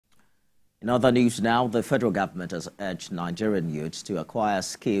In other news now, the federal government has urged Nigerian youths to acquire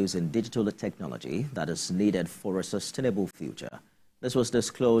skills in digital technology that is needed for a sustainable future. This was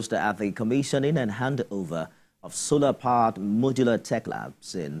disclosed at the Commissioning and Handover of solar-powered modular tech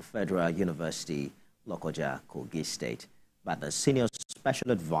labs in Federal University Lokoja, Kogi State, by the Senior Special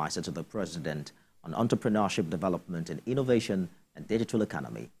Advisor to the President on Entrepreneurship Development in Innovation and Digital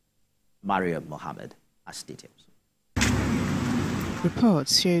Economy, Mario Mohammed, has details.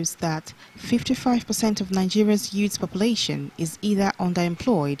 Reports shows that 55% of Nigeria's youth population is either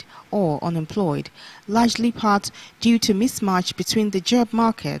underemployed or unemployed, largely part due to mismatch between the job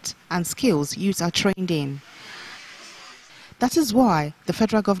market and skills youths are trained in. That is why the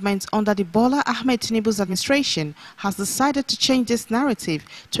federal government under the Bola Ahmed Tinubu's administration has decided to change this narrative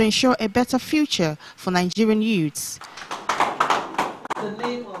to ensure a better future for Nigerian youths.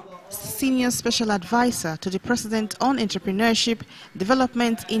 Senior Special Advisor to the President on Entrepreneurship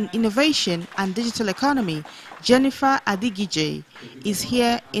Development in Innovation and Digital Economy, Jennifer Adigije, is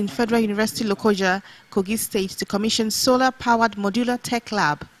here in Federal University Lokoja, Kogi State to commission solar-powered modular tech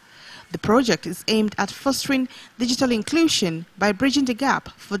lab. The project is aimed at fostering digital inclusion by bridging the gap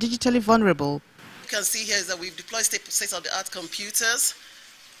for digitally vulnerable. You can see here is that we've deployed state-of-the-art computers,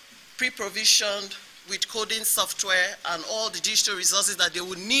 pre-provisioned with coding software and all the digital resources that they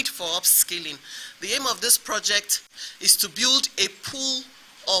would need for upskilling. The aim of this project is to build a pool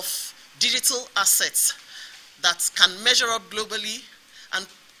of digital assets that can measure up globally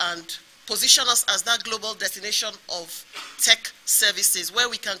and position us as that global destination of tech services where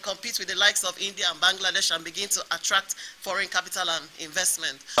we can compete with the likes of India and Bangladesh and begin to attract foreign capital and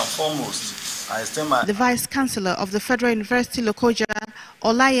investment. Foremost, the Vice Chancellor of the Federal University Lokoja,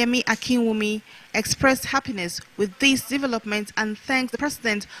 Olayemi Akinwumi, expressed happiness with this development and thanked the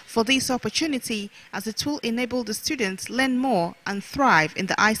President for this opportunity as it will enable the students learn more and thrive in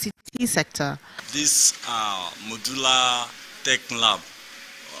the ICT sector. This modular tech lab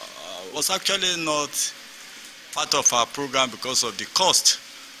was actually not part of our program because of the cost.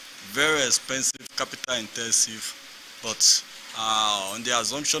 Very expensive, capital intensive, but on the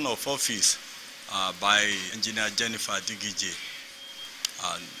assumption of office by Engineer Jennifer Adigije,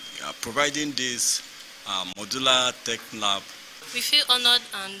 providing this modular tech lab. We feel honored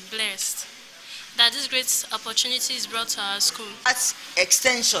and blessed that this great opportunity is brought to our school. At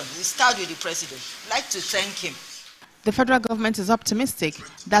extension, we start with the President. I'd like to thank him. The federal government is optimistic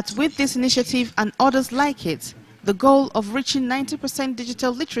that with this initiative and others like it, the goal of reaching 90%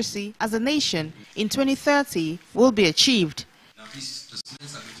 digital literacy as a nation in 2030 will be achieved.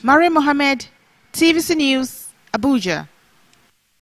 Mario Mohammed, TVC News, Abuja.